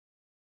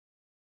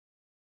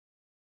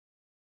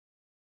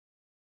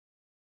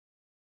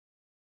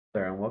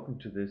There and welcome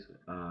to this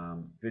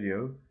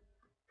video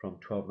from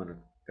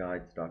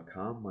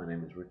 12minuteguides.com. My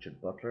name is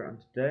Richard Butler and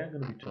today I'm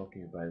going to be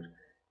talking about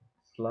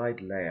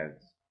slide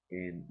layouts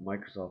in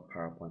Microsoft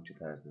PowerPoint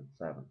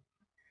 2007.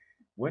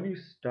 When you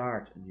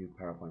start a new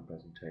PowerPoint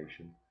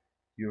presentation,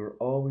 you're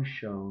always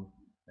shown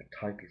a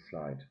title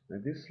slide. Now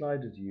this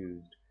slide is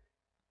used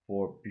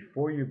for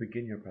before you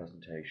begin your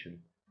presentation.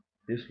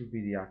 This will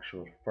be the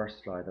actual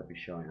first slide I'll be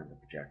showing on the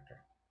projector.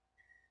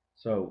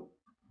 So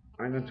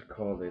I'm going to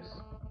call this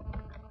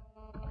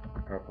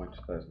PowerPoint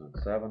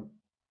 2007.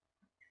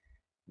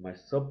 My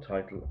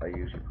subtitle, I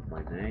usually put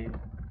my name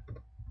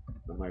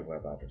and my web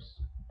address.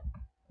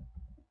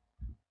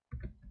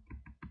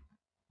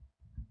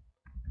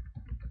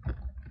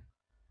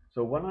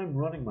 So when I'm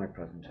running my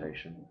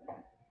presentation,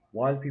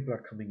 while people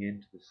are coming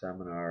into the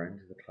seminar,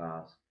 into the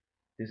class,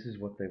 this is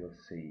what they will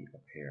see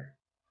up here.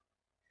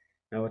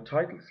 Now a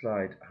title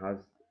slide has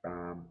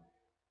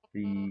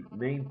the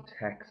main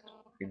text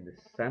in the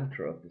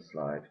center of the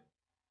slide,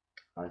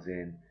 as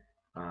in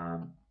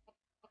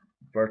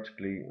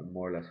vertically and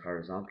more or less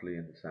horizontally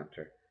in the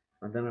center,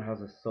 and then it has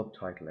a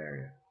subtitle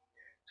area.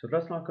 So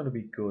that's not going to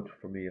be good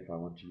for me if I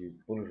want to use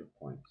bulleted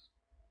points.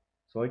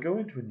 So I go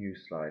into a new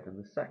slide, and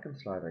the second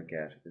slide I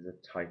get is a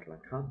title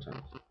and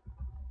content.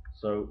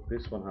 So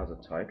this one has a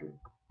title,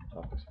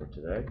 topics for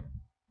today,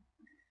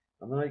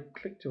 and then I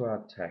click to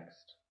add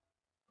text,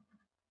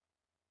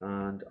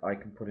 and I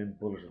can put in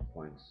bulleted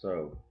points.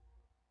 So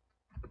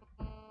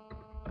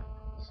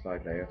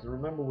slide layouts, and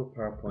remember with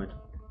PowerPoint,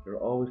 you're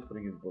always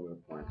putting in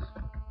bulleted points,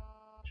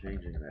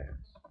 changing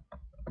layouts.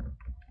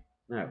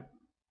 Now,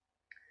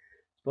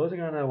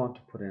 supposing I now want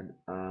to put in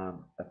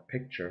a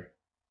picture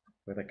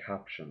with a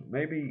caption.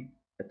 Maybe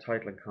a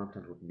title and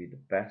content wouldn't be the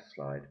best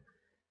slide.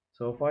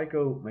 So if I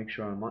go make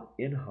sure I'm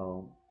in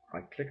home,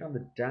 I click on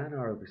the down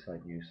arrow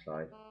beside new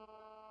slide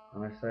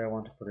and I say I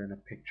want to put in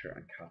a picture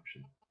and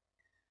caption.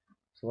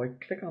 So I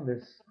click on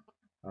this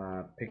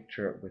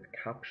picture with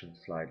caption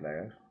slide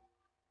layout,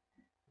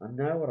 and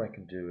now what I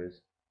can do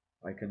is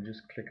I can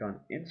just click on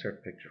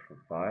insert picture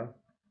from file.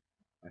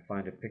 I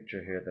find a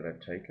picture here that I've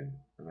taken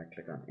and I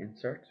click on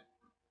insert,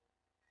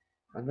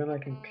 and then I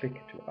can click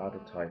to add a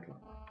title.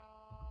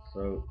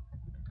 So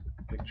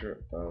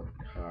picture of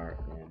car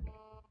in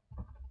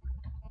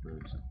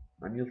mountain,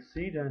 and you'll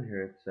see down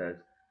here it says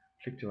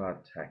click to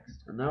add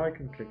text, and now I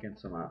can click in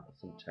some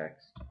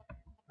text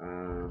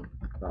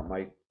that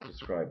might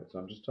describe it. So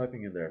I'm just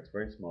typing in there, it's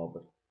very small,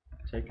 but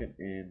taken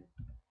in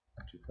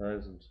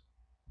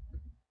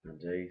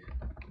 2008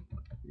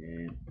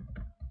 in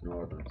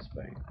northern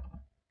Spain.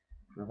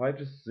 Now if I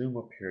just zoom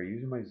up here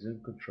using my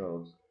zoom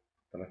controls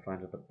that I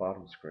find at the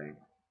bottom screen,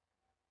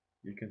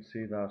 you can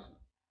see that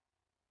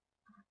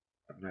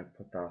I've now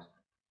put that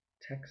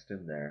text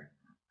in there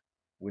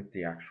with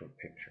the actual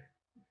picture.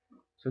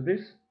 So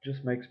this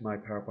just makes my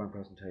PowerPoint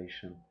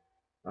presentation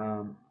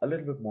a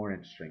little bit more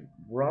interesting.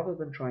 Rather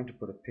than trying to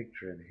put a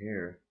picture in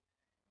here,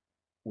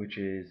 which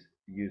is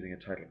using a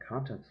title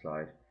content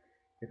slide,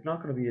 it's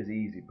not going to be as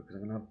easy because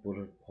I'm going to have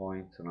bullet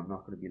points and I'm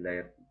not going to be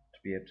able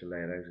to lay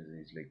it out as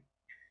easily.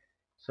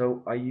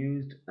 So I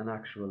used an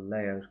actual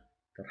layout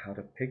that had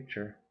a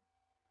picture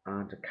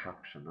and a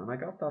caption, and I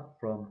got that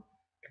from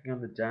clicking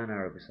on the down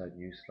arrow beside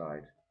new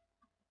slide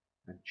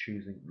and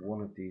choosing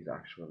one of these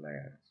actual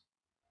layouts.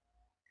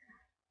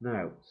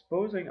 Now,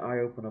 supposing I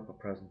open up a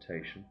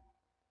presentation,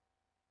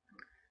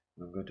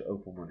 I'm going to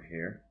open one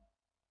here,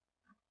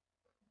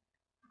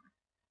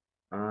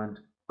 and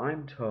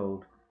I'm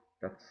told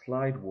that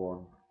slide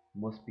 1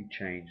 must be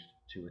changed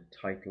to a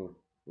title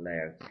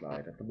layout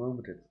slide. At the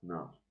moment it's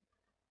not.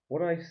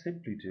 What I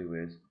simply do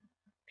is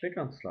click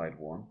on slide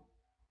 1,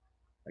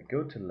 I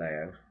go to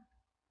layout,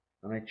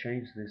 and I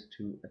change this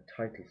to a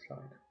title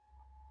slide.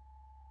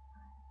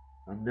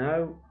 And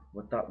now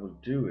what that will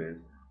do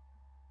is,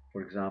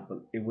 for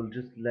example, it will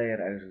just lay it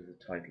out as a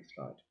title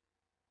slide.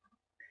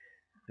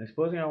 Now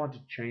supposing I want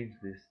to change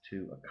this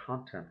to a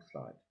content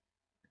slide,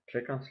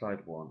 click on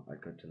slide 1, I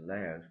go to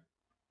layout,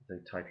 the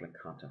title and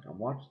content, and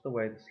watch the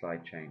way the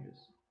slide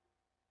changes.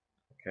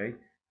 Okay,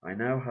 I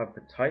now have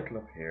the title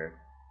up here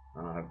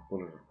and I have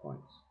bulleted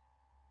points.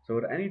 So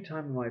at any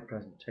time in my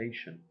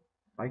presentation,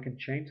 I can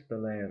change the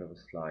layout of a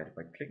slide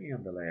by clicking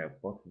on the layout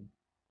button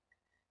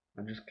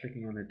and just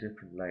clicking on a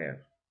different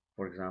layout,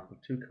 for example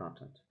to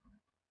content.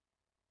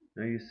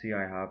 Now you see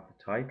I have the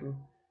title,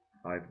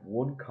 I have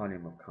one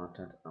column of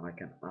content, and I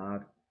can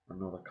add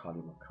another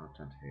column of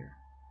content here.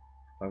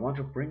 If I want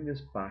to bring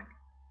this back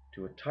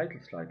to a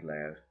title slide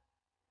layout,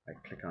 I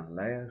click on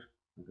layout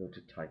and go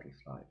to title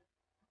slide.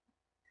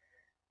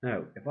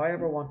 Now if I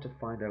ever want to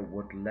find out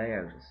what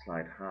layout a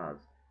slide has,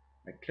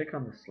 I click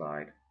on the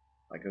slide,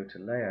 I go to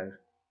layout,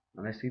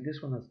 and I see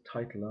this one has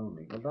title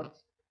only. Well,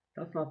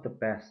 that's not the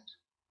best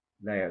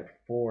layout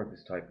for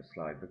this type of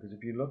slide, because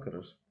if you look at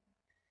it,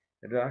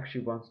 it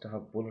actually wants to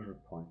have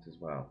bulleted points as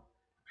well.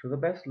 So the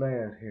best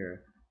layout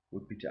here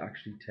would be to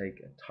actually take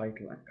a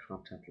title and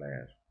content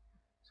layout.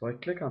 So I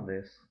click on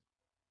this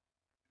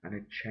and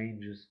it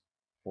changes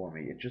for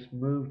me. It just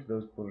moved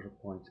those bulleted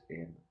points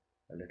in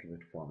a little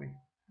bit for me.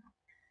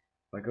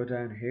 If I go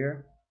down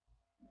here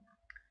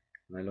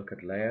and I look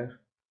at layout,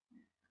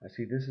 I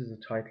see this is a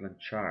title and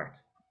chart.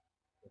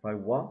 If I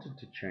wanted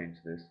to change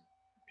this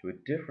to a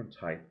different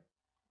type,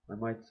 I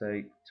might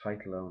say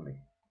title only.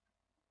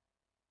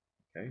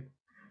 Okay,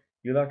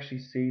 you'll actually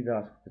see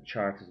that the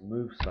chart has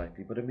moved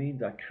slightly, but it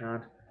means I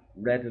can't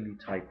readily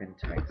type in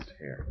text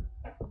here.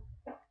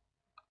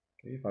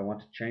 Okay, if I want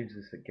to change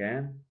this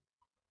again,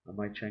 I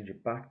might change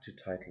it back to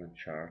title and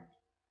chart,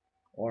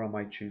 or I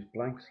might choose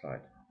blank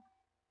slide.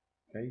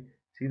 Okay,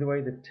 see the way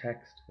the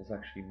text has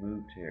actually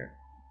moved here.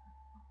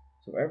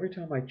 So every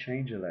time I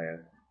change a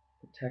layout,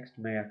 the text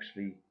may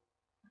actually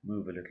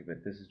move a little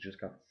bit. This has just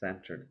got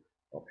centered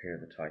up here,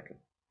 the title.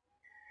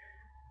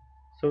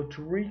 So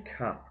to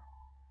recap,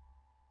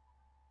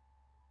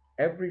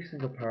 every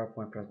single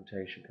PowerPoint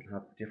presentation can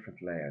have different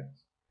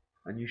layouts,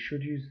 and you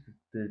should use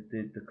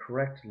the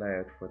correct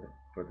layout for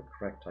the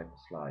correct type of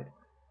slide.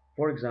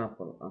 For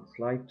example, on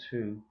slide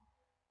 2,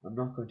 I'm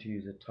not going to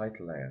use a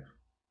title layout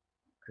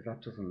because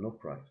that doesn't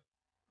look right.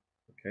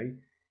 Okay,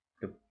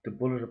 the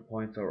bulleted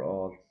points are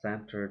all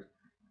centered.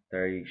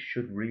 They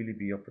should really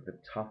be up at the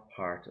top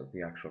part of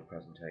the actual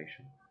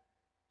presentation.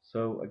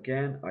 So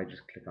again, I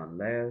just click on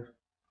layout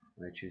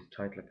and I choose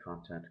title and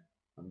content,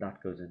 and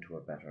that goes into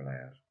a better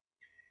layout.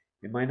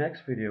 In my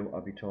next video,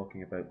 I'll be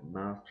talking about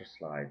master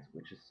slides,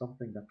 which is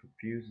something that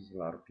confuses a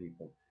lot of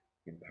people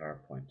in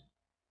PowerPoint.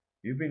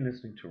 You've been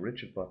listening to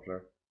Richard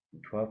Butler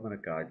from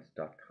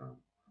 12minuteguides.com.